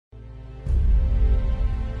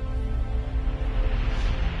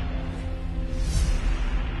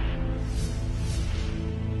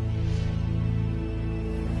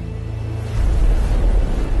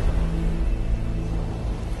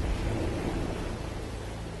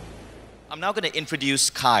I'm now going to introduce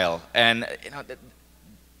Kyle, and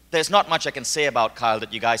there's not much I can say about Kyle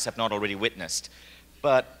that you guys have not already witnessed.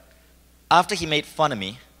 But after he made fun of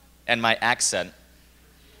me and my accent,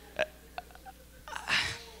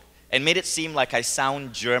 and made it seem like I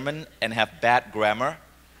sound German and have bad grammar,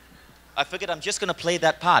 I figured I'm just going to play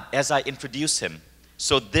that part as I introduce him.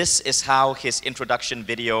 So this is how his introduction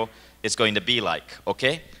video is going to be like,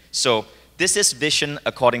 okay? So this is Vision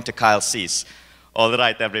according to Kyle Cease. All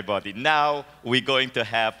right, everybody, now we're going to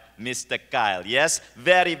have Mr. Kyle. Yes,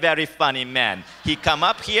 very, very funny man. He come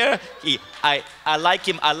up here. I like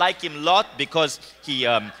him a lot because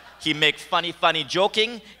he make funny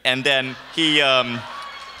joking, and then he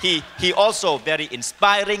also very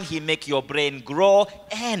inspiring. He make your brain grow,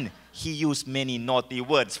 and he use many naughty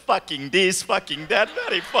words. Fucking this, fucking that.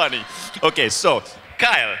 Very funny. Okay, so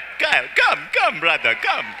Kyle, come, brother,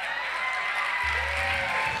 come.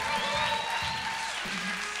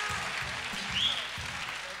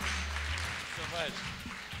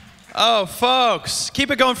 Oh, folks,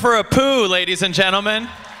 keep it going for a poo, ladies and gentlemen.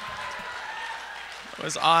 It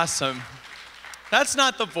was awesome. That's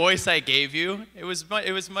not the voice I gave you. It was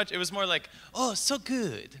more like, oh, so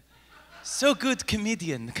good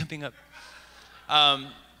comedian coming up.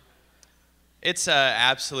 It's an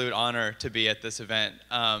absolute honor to be at this event.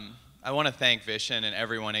 I want to thank Vision and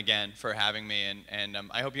everyone again for having me, and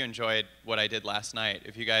I hope you enjoyed what I did last night.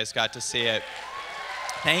 If you guys got to see it,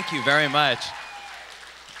 thank you very much.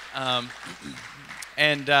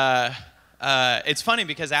 It's funny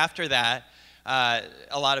because after that,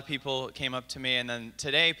 a lot of people came up to me, and then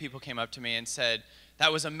today people came up to me and said,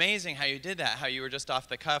 that was amazing how you did that, how you were just off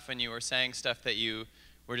the cuff and you were saying stuff that you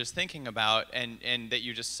were just thinking about and that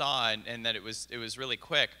you just saw and that it was really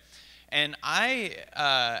quick. And I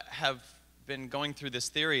have been going through this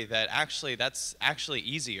theory that actually that's actually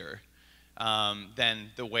easier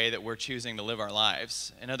than the way that we're choosing to live our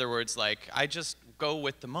lives. In other words, like, I just go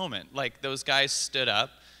with the moment. Like, those guys stood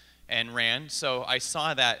up and ran, so I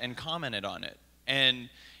saw that and commented on it.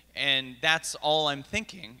 And that's all I'm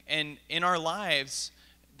thinking. And in our lives,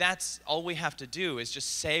 that's all we have to do is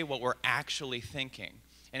just say what we're actually thinking.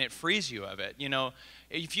 And it frees you of it. You know,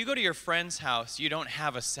 if you go to your friend's house, you don't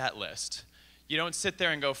have a set list. You don't sit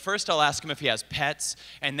there and go, first I'll ask him if he has pets,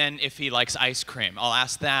 and then if he likes ice cream. I'll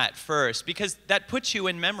ask that first, because that puts you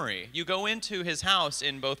in memory. You go into his house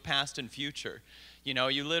in both past and future. You know,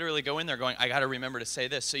 you literally go in there going, I got to remember to say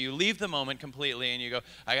this. So you leave the moment completely and you go,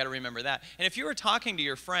 I got to remember that. And if you were talking to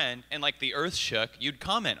your friend and like the earth shook, you'd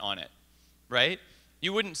comment on it, right?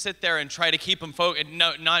 You wouldn't sit there and try to keep them focused.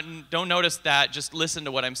 Don't notice that, just listen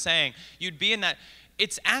to what I'm saying. You'd be in that.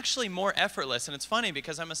 It's actually more effortless, and it's funny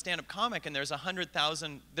because I'm a stand-up comic and there's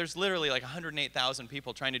literally like 108,000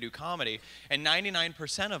 people trying to do comedy, and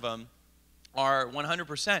 99% of them are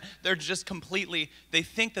 100%. They're just completely, they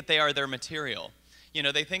think that they are their material. You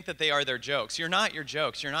know, they think that they are their jokes. You're not your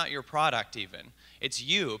jokes. You're not your product even. It's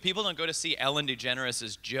you. People don't go to see Ellen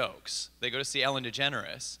DeGeneres' jokes. They go to see Ellen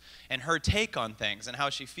DeGeneres and her take on things and how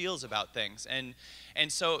she feels about things. And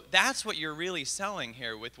so that's what you're really selling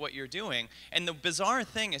here with what you're doing. And the bizarre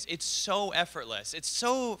thing is it's so effortless. It's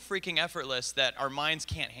so freaking effortless that our minds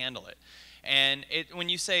can't handle it. And when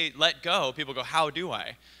you say let go, people go, how do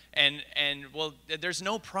I? And well, there's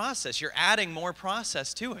no process. You're adding more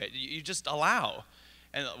process to it. You just allow.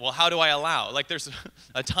 And, well, how do I allow? Like, there's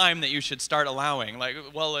a time that you should start allowing. Like,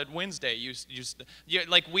 well, at Wednesday,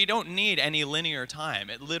 like, we don't need any linear time.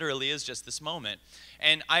 It literally is just this moment.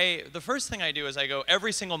 And the first thing I do is I go,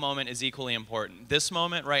 every single moment is equally important. This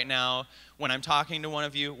moment right now, when I'm talking to one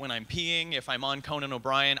of you, when I'm peeing, if I'm on Conan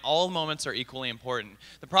O'Brien, all moments are equally important.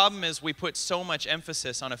 The problem is we put so much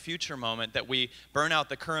emphasis on a future moment that we burn out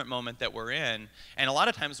the current moment that we're in. And a lot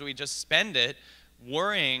of times we just spend it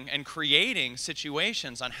worrying and creating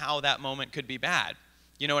situations on how that moment could be bad.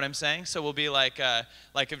 You know what I'm saying? So we'll be like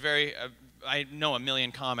I know a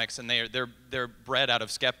million comics, and they're bred out of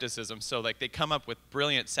skepticism. So like they come up with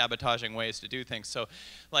brilliant sabotaging ways to do things. So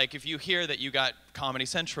like if you hear that you got Comedy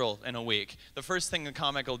Central in a week, the first thing the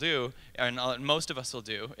comic will do, and most of us will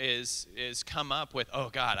do, is come up with, oh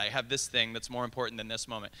God, I have this thing that's more important than this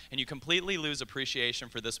moment. And you completely lose appreciation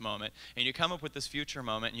for this moment. And you come up with this future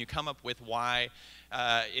moment, and you come up with why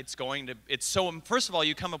first of all,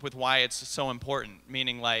 you come up with why it's so important,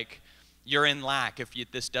 meaning like, you're in lack if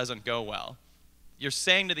this doesn't go well. You're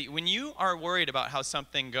saying when you are worried about how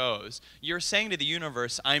something goes, you're saying to the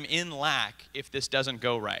universe, I'm in lack if this doesn't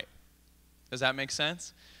go right. Does that make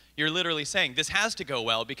sense? You're literally saying, this has to go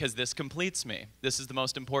well because this completes me. This is the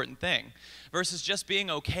most important thing. Versus just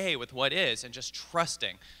being okay with what is and just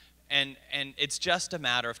trusting. And it's just a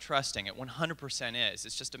matter of trusting. It 100% is.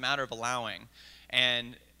 It's just a matter of allowing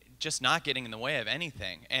and just not getting in the way of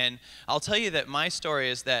anything. And I'll tell you that my story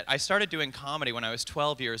is that I started doing comedy when I was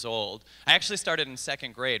 12 years old. I actually started in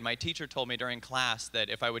 2nd grade. My teacher told me during class that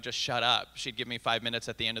if I would just shut up, she'd give me 5 minutes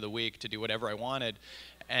at the end of the week to do whatever I wanted.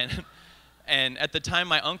 And at the time,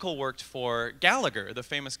 my uncle worked for Gallagher, the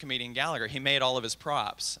famous comedian Gallagher. He made all of his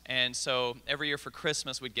props. And so every year for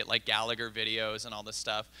Christmas, we'd get like Gallagher videos and all this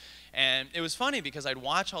stuff. And it was funny because I'd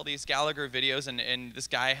watch all these Gallagher videos, and this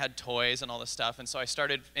guy had toys and all this stuff. And so I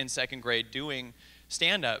started in 2nd grade doing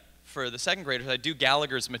stand-up for the 2nd graders. I'd do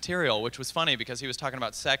Gallagher's material, which was funny because he was talking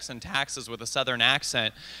about sex and taxes with a southern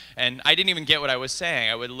accent, and I didn't even get what I was saying.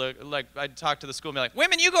 I would look like, I'd talk to the school and be like,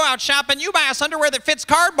 women, you go out shopping, you buy us underwear that fits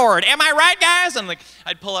cardboard. Am I right, guys? And like,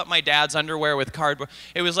 I'd pull up my dad's underwear with cardboard.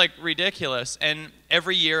 It was like ridiculous. And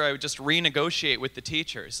every year I would just renegotiate with the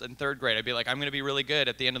teachers in 3rd grade. I'd be like, I'm going to be really good.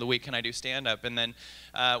 At the end of the week, can I do stand-up? And then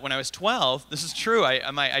when I was 12, this is true,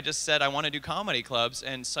 I just said I want to do comedy clubs.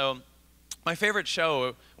 And so my favorite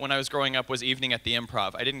show when I was growing up was Evening at the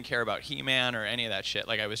Improv. I didn't care about He-Man or any of that shit.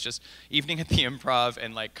 Like, I was just Evening at the Improv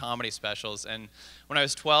and like comedy specials. And when I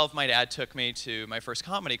was 12, my dad took me to my first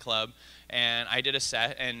comedy club, and I did a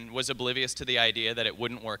set and was oblivious to the idea that it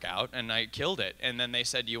wouldn't work out, and I killed it. And then they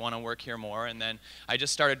said, do you want to work here more? And then I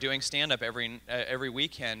just started doing stand-up every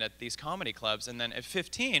weekend at these comedy clubs. And then at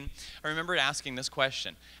 15, I remembered asking this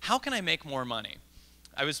question: how can I make more money?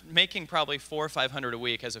 I was making probably $400 or $500 a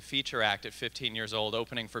week as a feature act at 15 years old,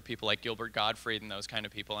 opening for people like Gilbert Gottfried and those kind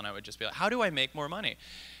of people, and I would just be like, how do I make more money?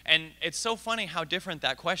 And it's so funny how different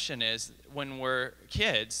that question is when we're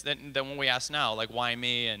kids than when we ask now, like, why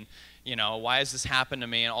me? And, you know, why has this happened to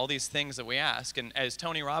me? And all these things that we ask. And as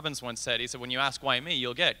Tony Robbins once said, he said, when you ask why me,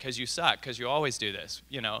 you'll get, because you suck, because you always do this,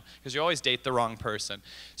 you know, because you always date the wrong person.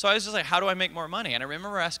 So I was just like, how do I make more money? And I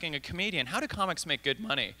remember asking a comedian, how do comics make good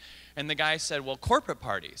money? And the guy said, well, corporate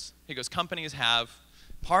parties. He goes, companies have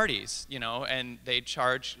parties, you know, and they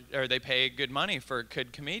charge, or they pay good money for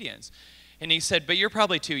good comedians. And he said, but you're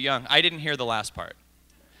probably too young. I didn't hear the last part.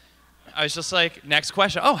 I was just like, next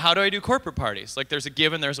question. Oh, how do I do corporate parties? Like, there's a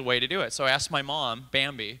give and there's a way to do it. So I asked my mom,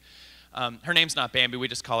 Bambi. Her name's not Bambi. We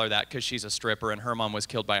just call her that because she's a stripper and her mom was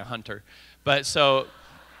killed by a hunter. But so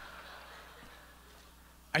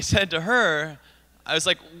I said to her, I was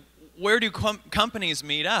like, where do companies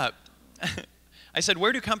meet up? I said,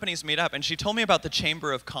 where do companies meet up? And she told me about the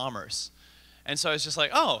Chamber of Commerce. And so I was just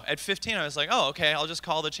like, oh, at 15, I was like, oh, okay, I'll just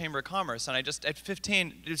call the Chamber of Commerce. And I just, at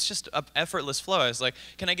 15, it's just an effortless flow. I was like,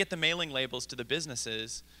 can I get the mailing labels to the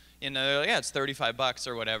businesses? You know, they're like, yeah, it's $35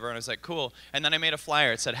 or whatever. And I was like, cool. And then I made a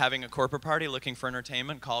flyer. It said, having a corporate party, looking for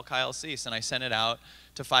entertainment, call Kyle Cease. And I sent it out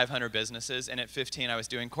to 500 businesses. And at 15, I was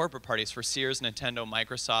doing corporate parties for Sears, Nintendo,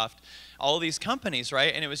 Microsoft, all these companies,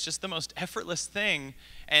 right? And it was just the most effortless thing.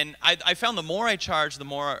 And I found the more I charged, the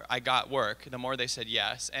more I got work, the more they said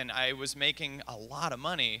yes. And I was making a lot of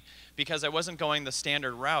money because I wasn't going the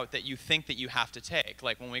standard route that you think that you have to take.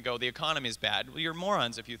 Like when we go, the economy's bad. Well, you're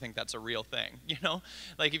morons if you think that's a real thing, you know?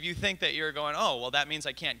 Like if you think that you're going, oh, well, that means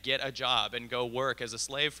I can't get a job and go work as a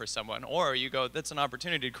slave for someone. Or you go, that's an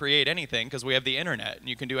opportunity to create anything because we have the internet and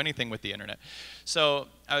you can do anything with the internet. So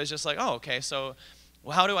I was just like, oh, okay, so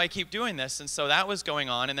well, how do I keep doing this? And so that was going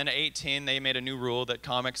on. And then at 18, they made a new rule that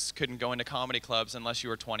comics couldn't go into comedy clubs unless you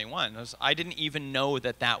were 21. I didn't even know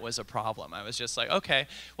that that was a problem. I was just like, okay,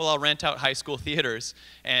 well, I'll rent out high school theaters.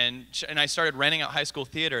 And I started renting out high school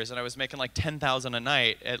theaters, and I was making like $10,000 a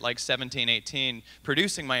night at like 17, 18,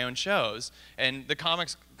 producing my own shows. And the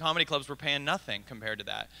comedy clubs were paying nothing compared to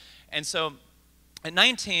that. And so at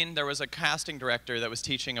 19, there was a casting director that was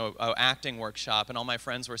teaching an acting workshop, and all my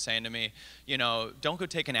friends were saying to me, you know, don't go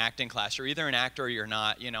take an acting class. You're either an actor or you're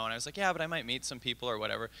not, you know. And I was like, yeah, but I might meet some people or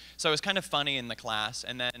whatever. So I was kind of funny in the class.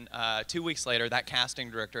 And then 2 weeks later, that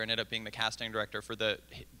casting director ended up being the casting director for the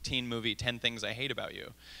teen movie 10 Things I Hate About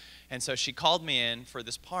You. And so she called me in for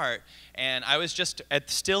this part, and I was just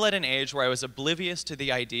still at an age where I was oblivious to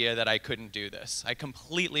the idea that I couldn't do this. I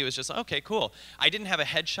completely was just, okay, cool. I didn't have a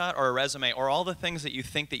headshot or a resume or all the things that you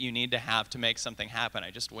think that you need to have to make something happen.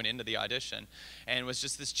 I just went into the audition and was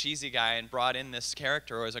just this cheesy guy and brought in this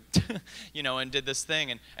character. I was like, you know, and did this thing.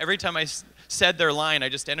 And every time I said their line, I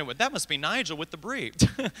just ended with, that must be Nigel with the brief.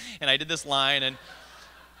 And I did this line,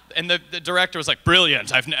 and the director was like,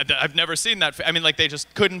 brilliant, I've never seen that. I mean, like, they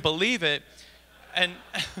just couldn't believe it. And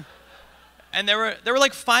And there were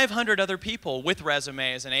like 500 other people with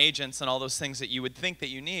resumes and agents and all those things that you would think that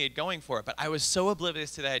you need going for it. But I was so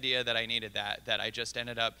oblivious to the idea that I needed that I just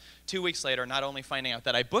ended up 2 weeks later not only finding out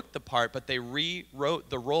that I booked the part, but they rewrote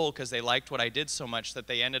the role because they liked what I did so much that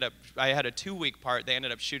they ended up, I had a 2-week part, I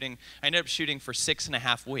ended up shooting for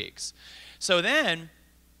 6.5 weeks. So then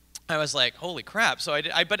I was like, holy crap. So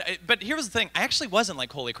but here was the thing. I actually wasn't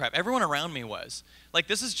like, holy crap. Everyone around me was. Like,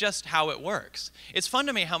 this is just how it works. It's fun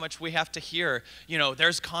to me how much we have to hear, you know,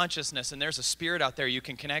 there's consciousness and there's a spirit out there you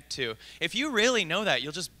can connect to. If you really know that,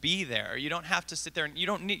 you'll just be there. You don't have to sit there and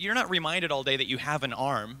you're not reminded all day that you have an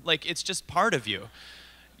arm. Like, it's just part of you.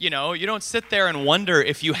 You know, you don't sit there and wonder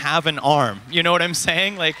if you have an arm. You know what I'm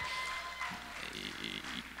saying? Like,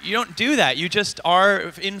 you don't do that. You just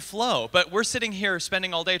are in flow. But we're sitting here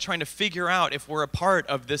spending all day trying to figure out if we're a part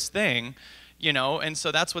of this thing, you know, and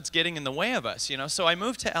so that's what's getting in the way of us, you know. So I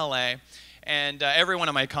moved to LA, and every one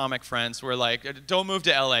of my comic friends were like, don't move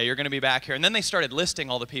to LA, you're going to be back here. And then they started listing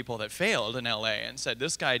all the people that failed in LA and said,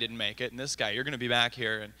 this guy didn't make it, and this guy, you're going to be back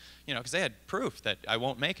here. And, you know, because they had proof that I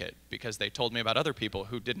won't make it because they told me about other people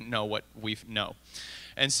who didn't know what we know.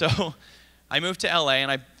 And so I moved to LA,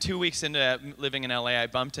 and 2 weeks into living in LA, I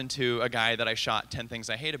bumped into a guy that I shot 10 Things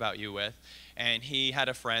I Hate About You with, and he had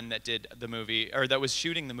a friend that did the movie, or that was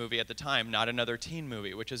shooting the movie at the time, Not Another Teen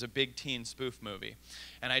Movie, which is a big teen spoof movie.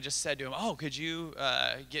 And I just said to him, oh, could you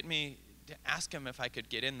ask him if I could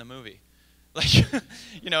get in the movie? Like,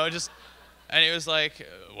 you know, and he was like,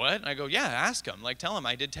 what? And I go, yeah, ask him. Like, tell him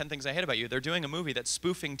I did 10 Things I Hate About You. They're doing a movie that's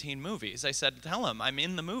spoofing teen movies. I said, tell him I'm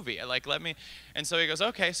in the movie. Like, let me. And so he goes,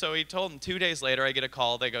 okay. So he told him. 2 days later, I get a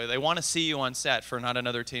call. They go, they want to see you on set for Not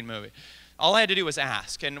Another Teen Movie. All I had to do was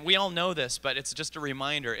ask. And we all know this, but it's just a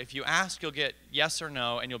reminder. If you ask, you'll get yes or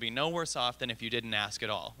no, and you'll be no worse off than if you didn't ask at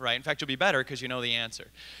all, right? In fact, you'll be better because you know the answer.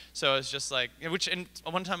 So it's just like, and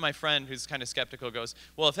one time my friend, who's kind of skeptical, goes,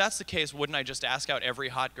 well, if that's the case, wouldn't I just ask out every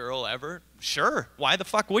hot girl ever? Sure. Why the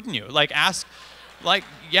fuck wouldn't you? Like, ask, like,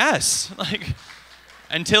 yes. Like,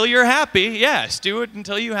 until you're happy, yes. Do it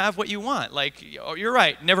until you have what you want. Like, oh, you're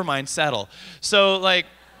right. Never mind, settle. So, like,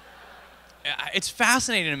 it's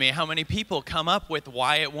fascinating to me how many people come up with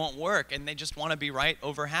why it won't work, and they just want to be right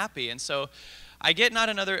over happy. And so I get Not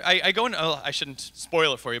Another, I go into, oh, I shouldn't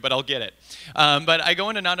spoil it for you, but I'll get it. But I go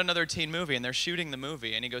into Not Another Teen Movie, and they're shooting the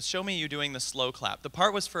movie, and he goes, show me you doing the slow clap. The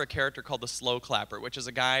part was for a character called the Slow Clapper, which is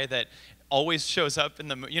a guy that always shows up in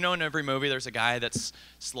the, you know, in every movie there's a guy that's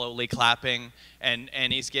slowly clapping, and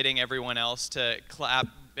he's getting everyone else to clap.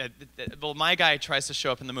 Well, my guy tries to show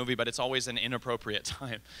up in the movie, but it's always an inappropriate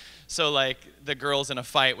time. So, like, the girl's in a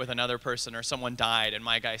fight with another person or someone died, and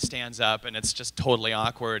my guy stands up, and it's just totally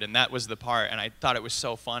awkward, and that was the part, and I thought it was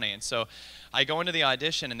so funny. And so I go into the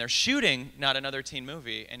audition, and they're shooting Not Another Teen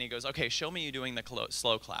Movie, and he goes, okay, show me you doing the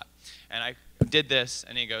slow clap. And I did this,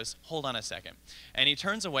 and he goes, hold on a second. And he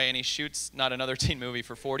turns away, and he shoots Not Another Teen Movie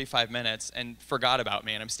for 45 minutes and forgot about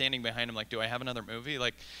me. And I'm standing behind him like, do I have another movie?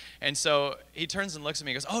 Like, and so he turns and looks at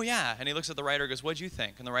me and goes, oh, yeah. And he looks at the writer and goes, what'd you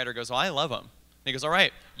think? And the writer goes, well, I love him. And he goes, all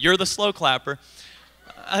right, you're the slow clapper.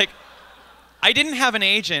 Like, I didn't have an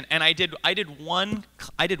agent, and I did one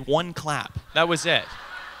clap. That was it.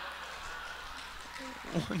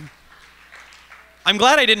 I'm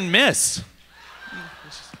glad I didn't miss.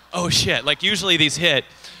 Oh shit, like usually these hit.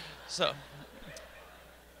 So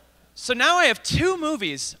now I have 2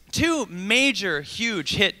 movies, 2 major,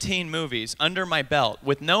 huge hit teen movies under my belt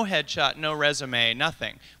with no headshot, no resume,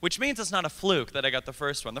 nothing. Which means it's not a fluke that I got the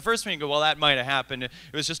first one. The first one you go, well, that might have happened. It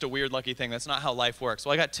was just a weird lucky thing. That's not how life works.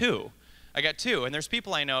 Well, I got 2. And there's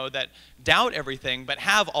people I know that doubt everything but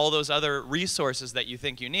have all those other resources that you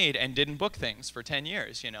think you need and didn't book things for 10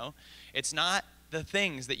 years, you know? It's not the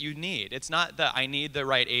things that you need. It's not the, I need the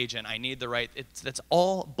right agent, I need the right, that's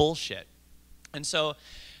all bullshit. And so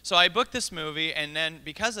I booked this movie, and then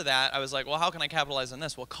because of that, I was like, well, how can I capitalize on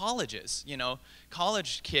this? Well, colleges, you know,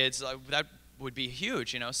 college kids, that would be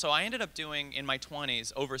huge, you know. So I ended up doing, in my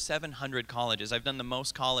 20s, over 700 colleges. I've done the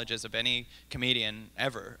most colleges of any comedian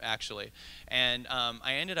ever, actually. And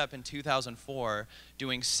I ended up in 2004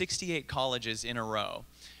 doing 68 colleges in a row.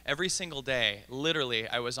 Every single day, literally,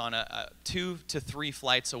 I was on a 2 to 3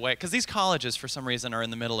 flights away. Because these colleges, for some reason, are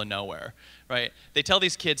in the middle of nowhere, right? They tell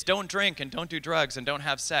these kids, don't drink and don't do drugs and don't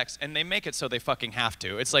have sex. And they make it so they fucking have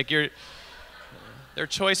to. It's like their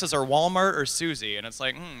choices are Walmart or Susie. And it's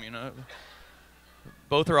like, you know,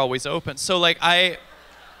 both are always open. So, like,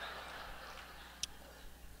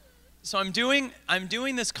 So I'm doing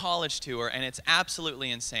this college tour, and it's absolutely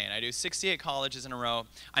insane. I do 68 colleges in a row.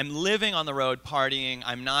 I'm living on the road, partying.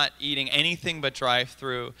 I'm not eating anything but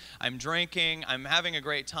drive-through. I'm drinking. I'm having a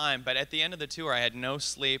great time. But at the end of the tour, I had no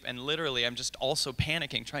sleep, and literally, I'm just also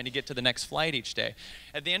panicking, trying to get to the next flight each day.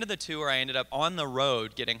 At the end of the tour, I ended up on the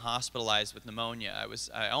road getting hospitalized with pneumonia.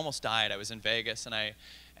 I almost died. I was in Vegas, and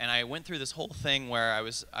I went through this whole thing where I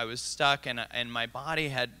was stuck, and my body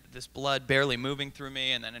had this blood barely moving through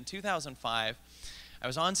me. And then in 2005, I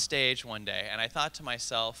was on stage one day, and I thought to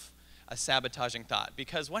myself a sabotaging thought.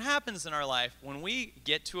 Because what happens in our life, when we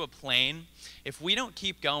get to a plane, if we don't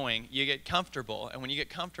keep going, you get comfortable. And when you get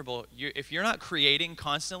comfortable, if you're not creating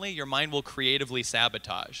constantly, your mind will creatively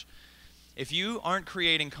sabotage. If you aren't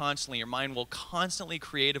creating constantly, your mind will constantly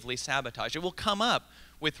creatively sabotage. It will come up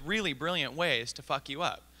with really brilliant ways to fuck you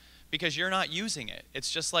up, because you're not using it.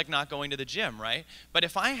 It's just like not going to the gym, right? But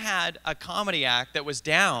if I had a comedy act that was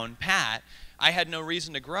down pat, I had no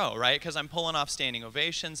reason to grow, right? Because I'm pulling off standing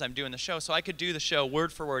ovations, I'm doing the show, so I could do the show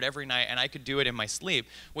word for word every night, and I could do it in my sleep,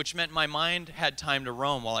 which meant my mind had time to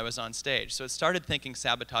roam while I was on stage. So it started thinking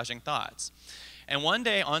sabotaging thoughts. And one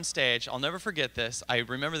day on stage, I'll never forget this, I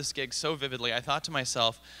remember this gig so vividly, I thought to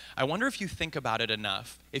myself, I wonder if you think about it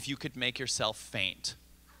enough, if you could make yourself faint.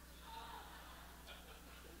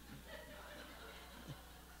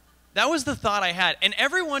 That was the thought I had. And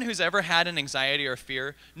everyone who's ever had an anxiety or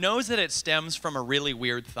fear knows that it stems from a really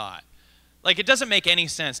weird thought. Like, it doesn't make any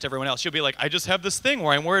sense to everyone else. You'll be like, I just have this thing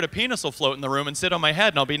where I'm worried a penis will float in the room and sit on my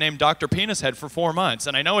head, and I'll be named Dr. Penis Head for 4 months.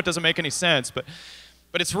 And I know it doesn't make any sense, but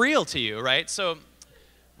it's real to you, right? So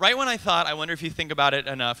right when I thought, I wonder if you think about it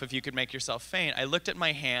enough, if you could make yourself faint, I looked at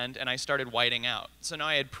my hand and I started whiting out. So now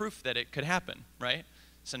I had proof that it could happen, right?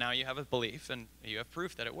 So now you have a belief and you have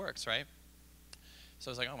proof that it works, right? So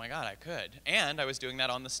I was like, oh my God, I could. And I was doing that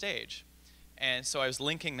on the stage. And so I was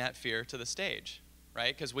linking that fear to the stage,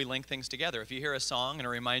 right? Because we link things together. If you hear a song and it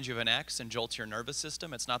reminds you of an ex and jolts your nervous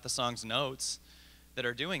system, it's not the song's notes that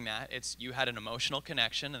are doing that. It's you had an emotional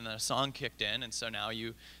connection and then a song kicked in, and so now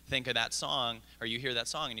you think of that song, or you hear that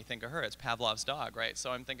song and you think of her. It's Pavlov's dog, right? So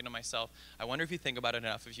I'm thinking to myself, I wonder if you think about it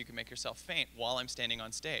enough, if you can make yourself faint while I'm standing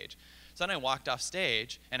on stage. So then I walked off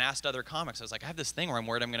stage and asked other comics. I was like, I have this thing where I'm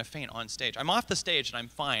worried I'm going to faint on stage. I'm off the stage and I'm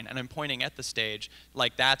fine, and I'm pointing at the stage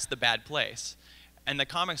like that's the bad place. And the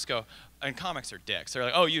comics go, and comics are dicks. They're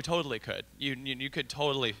like, oh, you totally could. You could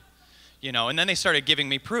totally, you know. And then they started giving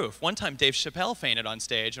me proof. One time Dave Chappelle fainted on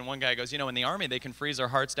stage, and one guy goes, you know, in the Army they can freeze our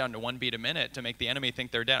hearts down to 1 beat a minute to make the enemy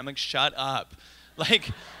think they're dead. I'm like, shut up.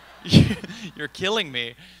 Like, you're killing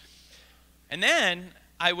me. And then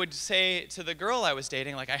I would say to the girl I was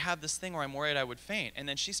dating, like, I have this thing where I'm worried I would faint. And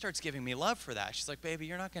then she starts giving me love for that. She's like, baby,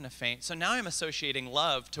 you're not going to faint. So now I'm associating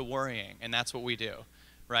love to worrying, and that's what we do,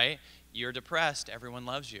 right? You're depressed, everyone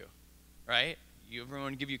loves you, right?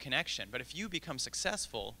 Everyone give you connection. But if you become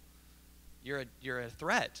successful, you're a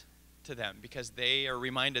threat to them because they are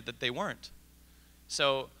reminded that they weren't.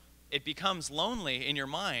 So it becomes lonely in your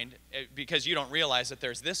mind because you don't realize that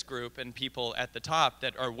there's this group and people at the top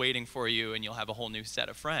that are waiting for you, and you'll have a whole new set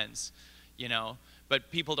of friends, you know. But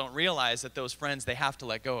people don't realize that those friends they have to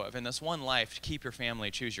let go of. In this one life, keep your family,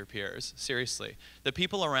 choose your peers. Seriously. The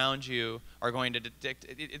people around you are going to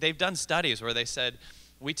they've done studies where they said,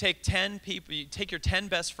 we take 10 people, you take your 10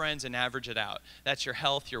 best friends and average it out. That's your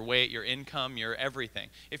health, your weight, your income, your everything.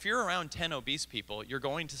 If you're around 10 obese people, you're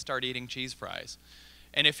going to start eating cheese fries.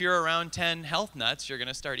 And if you're around 10 health nuts, you're going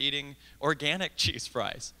to start eating organic cheese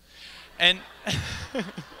fries. And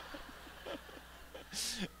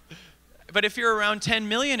but if you're around 10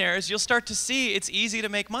 millionaires, you'll start to see it's easy to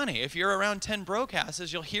make money. If you're around 10 broke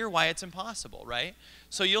asses, you'll hear why it's impossible, right?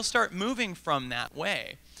 So you'll start moving from that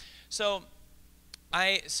way. So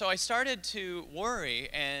I started to worry,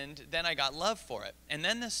 and then I got love for it. And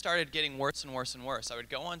then this started getting worse and worse and worse. I would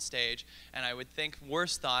go on stage, and I would think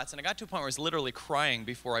worse thoughts, and I got to a point where I was literally crying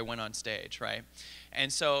before I went on stage, right?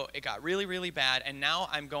 And so it got really, really bad, and now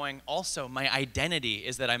I'm going, also, my identity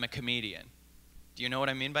is that I'm a comedian. Do you know what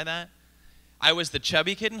I mean by that? I was the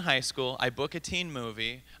chubby kid in high school, I book a teen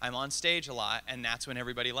movie, I'm on stage a lot, and that's when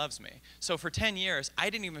everybody loves me. So for 10 years,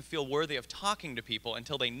 I didn't even feel worthy of talking to people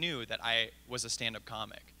until they knew that I was a stand-up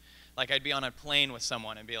comic. Like, I'd be on a plane with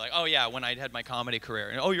someone and be like, oh yeah, when I had my comedy career,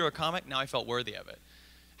 and oh, you're a comic? Now I felt worthy of it.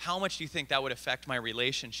 How much do you think that would affect my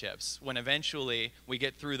relationships when eventually we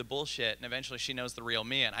get through the bullshit and eventually she knows the real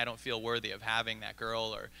me and I don't feel worthy of having that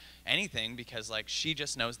girl or anything because, like, she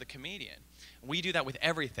just knows the comedian. We do that with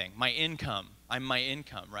everything. My income. I'm my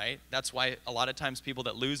income, right? That's why a lot of times people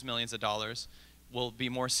that lose millions of dollars will be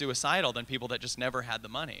more suicidal than people that just never had the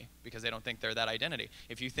money because they don't think they're that identity.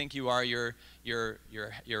 If you think you are your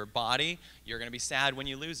body, you're going to be sad when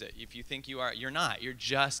you lose it. If you think you are, you're not. You're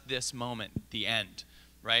just this moment, the end,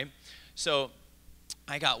 right? So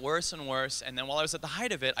I got worse and worse, and then while I was at the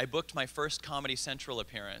height of it, I booked my first Comedy Central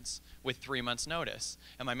appearance with 3 months' notice.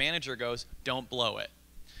 And my manager goes, "Don't blow it."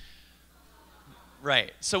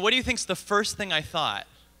 Right. So what do you think's the first thing I thought?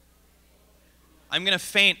 I'm going to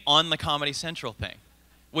faint on the Comedy Central thing,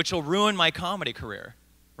 which will ruin my comedy career,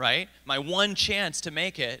 right? My one chance to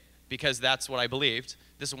make it, because that's what I believed.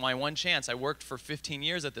 This is my one chance. I worked for 15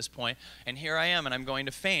 years at this point, and here I am, and I'm going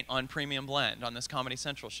to faint on Premium Blend on this Comedy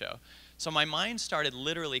Central show. So my mind started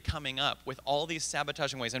literally coming up with all these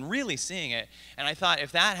sabotaging ways and really seeing it, and I thought,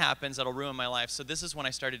 if that happens, that'll ruin my life. So this is when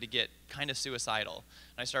I started to get kind of suicidal.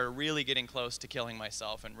 And I started really getting close to killing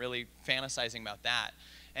myself and really fantasizing about that.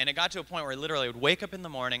 And it got to a point where I literally would wake up in the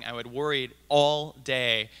morning, I would worry all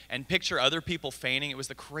day and picture other people fainting. It was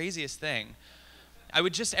the craziest thing. I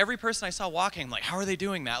would just, every person I saw walking, I'm like, how are they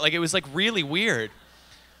doing that? Like, it was like really weird.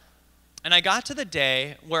 And I got to the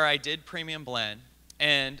day where I did Premium Blend,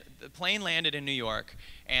 and the plane landed in New York,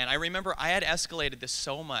 and I remember I had escalated this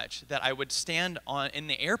so much that I would stand in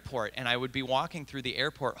the airport, and I would be walking through the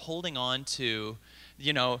airport holding on to,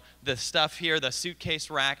 you know, the stuff here, the suitcase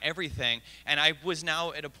rack, everything. And I was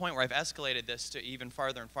now at a point where I've escalated this to even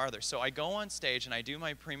farther and farther. So I go on stage and I do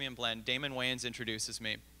my Premium Blend. Damon Wayans introduces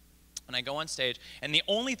me. And I go on stage, and the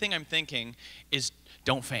only thing I'm thinking is,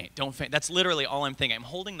 don't faint, don't faint. That's literally all I'm thinking. I'm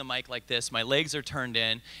holding the mic like this, my legs are turned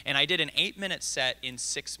in, and I did an 8-minute set in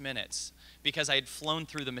 6 minutes because I had flown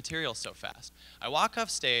through the material so fast. I walk off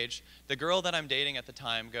stage, the girl that I'm dating at the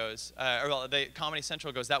time goes, the Comedy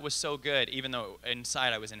Central goes, "That was so good," even though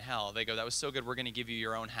inside I was in hell. They go, "That was so good, we're gonna give you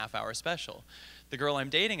your own half-hour special." The girl I'm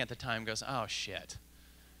dating at the time goes, "Oh, shit."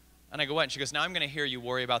 And I go, "What?" And she goes, "Now I'm gonna hear you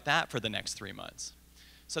worry about that for the next 3 months."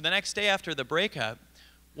 So the next day after the breakup,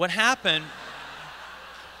 what happened,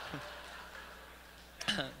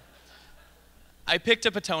 I picked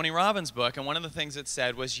up a Tony Robbins book, and one of the things it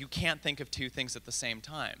said was, you can't think of two things at the same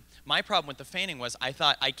time. My problem with the fainting was I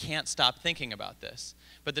thought, I can't stop thinking about this.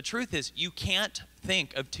 But the truth is, you can't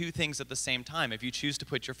think of two things at the same time if you choose to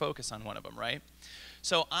put your focus on one of them, right?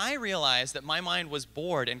 So I realized that my mind was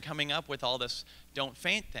bored and coming up with all this don't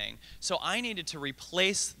faint thing. So I needed to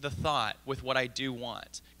replace the thought with what I do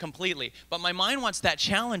want completely. But my mind wants that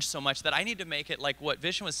challenge so much that I need to make it, like what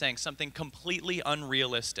Vishen was saying, something completely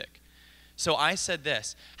unrealistic. So I said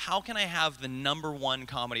this: how can I have the #1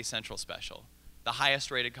 Comedy Central special? The highest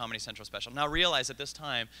rated Comedy Central special. Now realize at this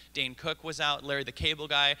time, Dane Cook was out, Larry the Cable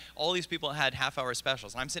Guy, all these people had half-hour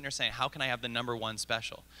specials. And I'm sitting here saying, how can I have the #1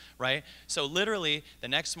 special, right? So literally, the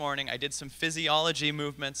next morning, I did some physiology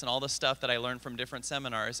movements and all the stuff that I learned from different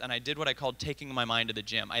seminars, and I did what I called taking my mind to the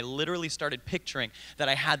gym. I literally started picturing that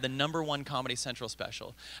I had the #1 Comedy Central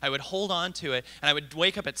special. I would hold on to it, and I would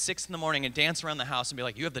wake up at 6 in the morning and dance around the house and be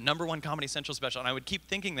like, you have the #1 Comedy Central special, and I would keep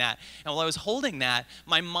thinking that. And while I was holding that,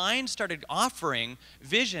 my mind started offering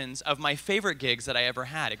visions of my favorite gigs that I ever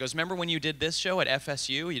had. It goes, remember when you did this show at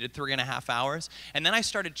FSU? You did 3.5 hours? And then I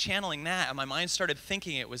started channeling that, and my mind started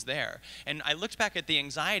thinking it was there. And I looked back at the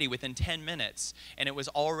anxiety within 10 minutes, and it was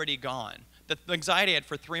already gone. The anxiety I had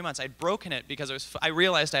for 3 months, I'd broken it because I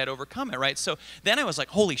realized I had overcome it, right? So then I was like,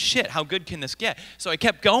 holy shit, how good can this get? So I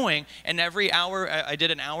kept going, and every hour, I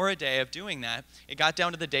did an hour a day of doing that. It got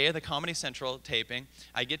down to the day of the Comedy Central taping.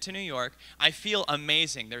 I get to New York. I feel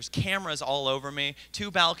amazing. There's cameras all over me,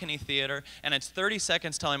 2-balcony theater, and it's 30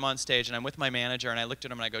 seconds till I'm on stage, and I'm with my manager, and I looked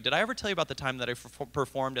at him and I go, did I ever tell you about the time that I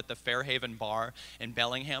performed at the Fairhaven Bar in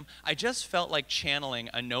Bellingham? I just felt like channeling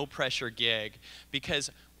a no-pressure gig,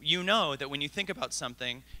 because you know that when you think about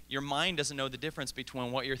something, your mind doesn't know the difference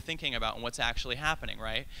between what you're thinking about and what's actually happening,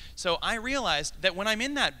 right? So I realized that when I'm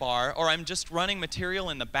in that bar, or I'm just running material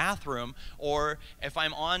in the bathroom, or if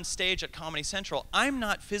I'm on stage at Comedy Central, I'm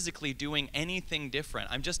not physically doing anything different.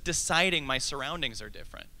 I'm just deciding my surroundings are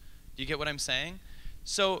different. Do you get what I'm saying?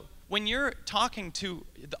 So when you're talking to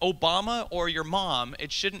Obama or your mom,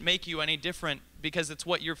 it shouldn't make you any different because it's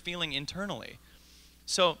what you're feeling internally.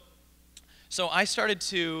 So I started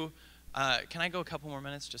to, can I go a couple more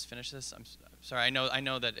minutes, just finish this? I'm sorry, I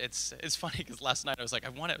know that it's funny because last night I was like,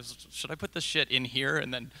 should I put this shit in here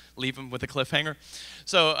and then leave them with a cliffhanger?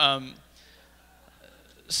 So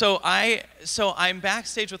So I'm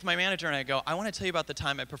backstage with my manager, and I go, I want to tell you about the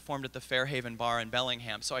time I performed at the Fairhaven Bar in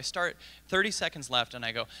Bellingham. So I start 30 seconds left, and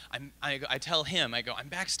I go, I tell him, I go, I'm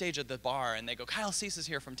backstage at the bar, and they go, Kyle Cease is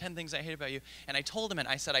here from 10 Things I Hate About You. And I told him, and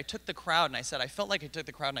I said, I took the crowd, and I said, I felt like I took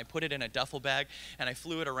the crowd, and I put it in a duffel bag, and I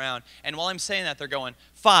flew it around. And while I'm saying that, they're going,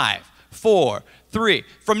 5, 4, 3.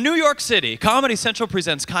 From New York City, Comedy Central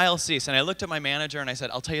presents Kyle Cease. And I looked at my manager, and I said,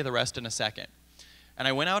 I'll tell you the rest in a second. And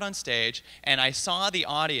I went out on stage, and I saw the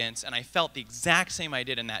audience, and I felt the exact same I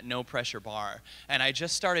did in that no-pressure bar. And I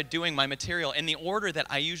just started doing my material in the order that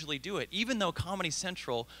I usually do it, even though Comedy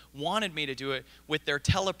Central wanted me to do it with their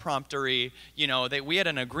telepromptery, you know, we had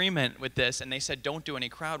an agreement with this, and they said, don't do any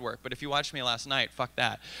crowd work. But if you watched me last night, fuck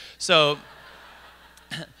that. So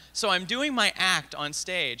I'm doing my act on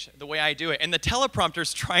stage the way I do it, and the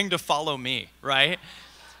teleprompter's trying to follow me, right?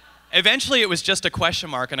 Eventually, it was just a question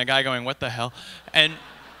mark and a guy going, what the hell? And,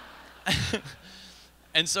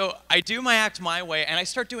 and so I do my act my way, and I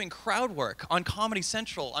start doing crowd work on Comedy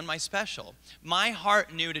Central on my special. My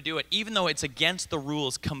heart knew to do it, even though it's against the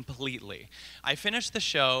rules completely. I finished the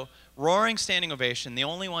show, roaring standing ovation, the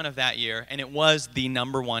only one of that year, and it was the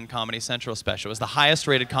 #1 Comedy Central special. It was the highest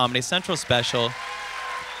rated Comedy Central special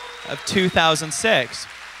of 2006.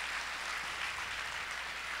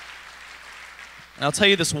 And I'll tell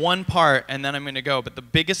you this one part, and then I'm going to go. But the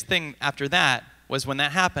biggest thing after that was when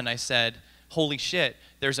that happened, I said, holy shit,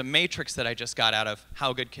 there's a matrix that I just got out of.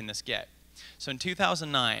 How good can this get? So in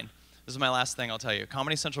 2009, this is my last thing I'll tell you.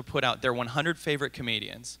 Comedy Central put out their 100 favorite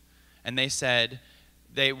comedians, and they said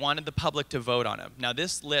they wanted the public to vote on them. Now,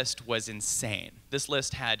 this list was insane. This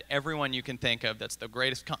list had everyone you can think of that's the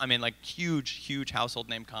greatest, like huge, huge household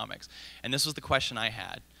name comics. And this was the question I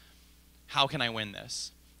had. How can I win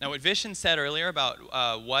this? Now, what Vishen said earlier about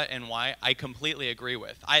what and why, I completely agree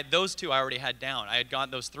with. Those two I already had down. I had got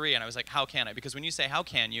those 3, and I was like, how can I? Because when you say, how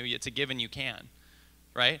can you, it's a given you can,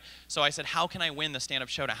 right? So I said, how can I win the stand-up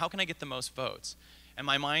showdown? How can I get the most votes? And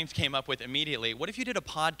my mind came up with immediately, what if you did a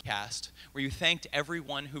podcast where you thanked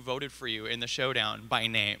everyone who voted for you in the showdown by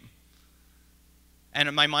name?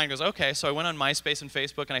 And my mind goes, okay. So I went on MySpace and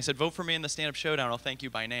Facebook, and I said, vote for me in the stand-up showdown. I'll thank you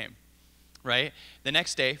by name, right? The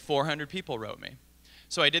next day, 400 people wrote me.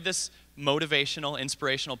 So I did this motivational,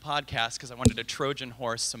 inspirational podcast because I wanted to Trojan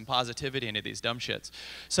horse some positivity into these dumb shits.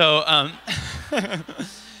 So,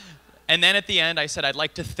 and then at the end, I said, I'd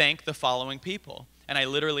like to thank the following people. And I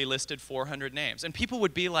literally listed 400 names. And people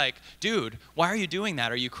would be like, dude, why are you doing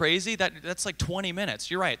that? Are you crazy? That's like 20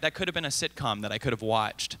 minutes. You're right. That could have been a sitcom that I could have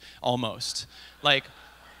watched, almost. Like,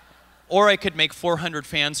 or I could make 400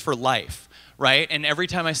 fans for life, right? And every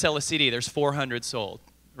time I sell a CD, there's 400 sold,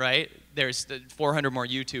 right? There's the 400 more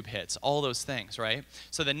YouTube hits, all those things, right?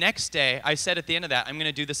 So the next day, I said at the end of that, I'm going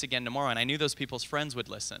to do this again tomorrow, and I knew those people's friends would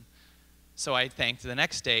listen. So I thanked the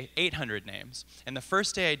next day 800 names. And the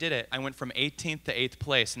first day I did it, I went from 18th to 8th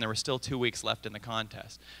place, and there were still 2 weeks left in the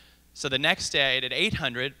contest. So the next day I did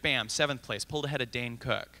 800, bam, 7th place, pulled ahead of Dane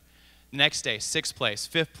Cook. The next day, 6th place,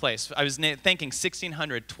 5th place. I was thanking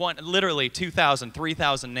 1,600, literally 2,000,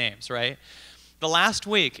 3,000 names, right? The last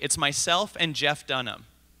week, it's myself and Jeff Dunham.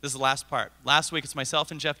 This is the last part. Last week, it's myself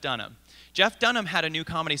and Jeff Dunham. Jeff Dunham had a new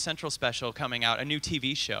Comedy Central special coming out, a new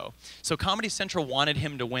TV show. So Comedy Central wanted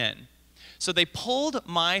him to win. So they pulled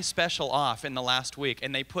my special off in the last week,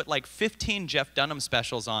 and they put like 15 Jeff Dunham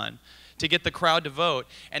specials on to get the crowd to vote.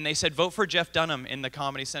 And they said, vote for Jeff Dunham in the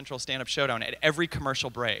Comedy Central stand-up showdown at every commercial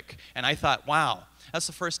break. And I thought, wow, that's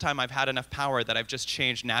the first time I've had enough power that I've just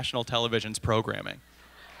changed national television's programming.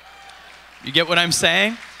 You get what I'm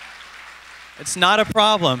saying? It's not a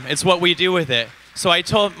problem. It's what we do with it. So I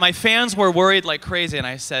told, my fans were worried like crazy, and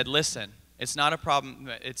I said, listen, it's not a problem.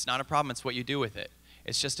 It's not a problem. It's what you do with it.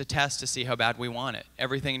 It's just a test to see how bad we want it.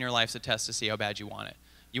 Everything in your life's a test to see how bad you want it.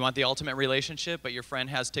 You want the ultimate relationship, but your friend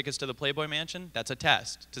has tickets to the Playboy Mansion? That's a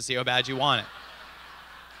test to see how bad you want it.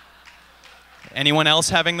 Anyone else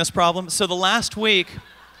having this problem? So the last week,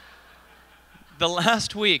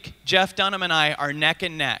 Jeff Dunham and I are neck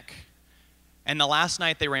and neck. And the last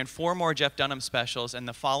night, they ran 4 more Jeff Dunham specials, and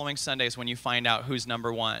the following Sunday is when you find out who's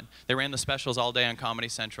 #1. They ran the specials all day on Comedy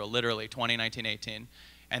Central, literally, 2019-18.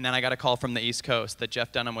 And then I got a call from the East Coast that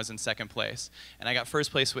Jeff Dunham was in 2nd place. And I got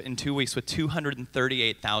 1st place in 2 weeks with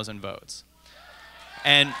 238,000 votes.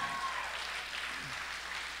 And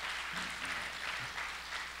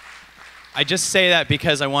I just say that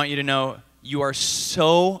because I want you to know you are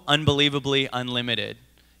so unbelievably unlimited.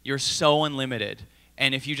 You're so unlimited.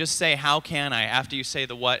 And if you just say, how can I, after you say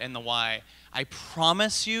the what and the why, I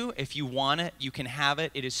promise you, if you want it, you can have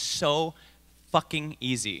it. It is so fucking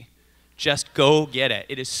easy. Just go get it.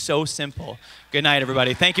 It is so simple. Good night,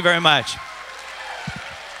 everybody. Thank you very much.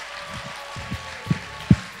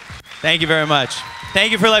 Thank you very much.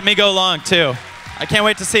 Thank you for letting me go long, too. I can't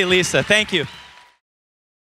wait to see Lisa. Thank you.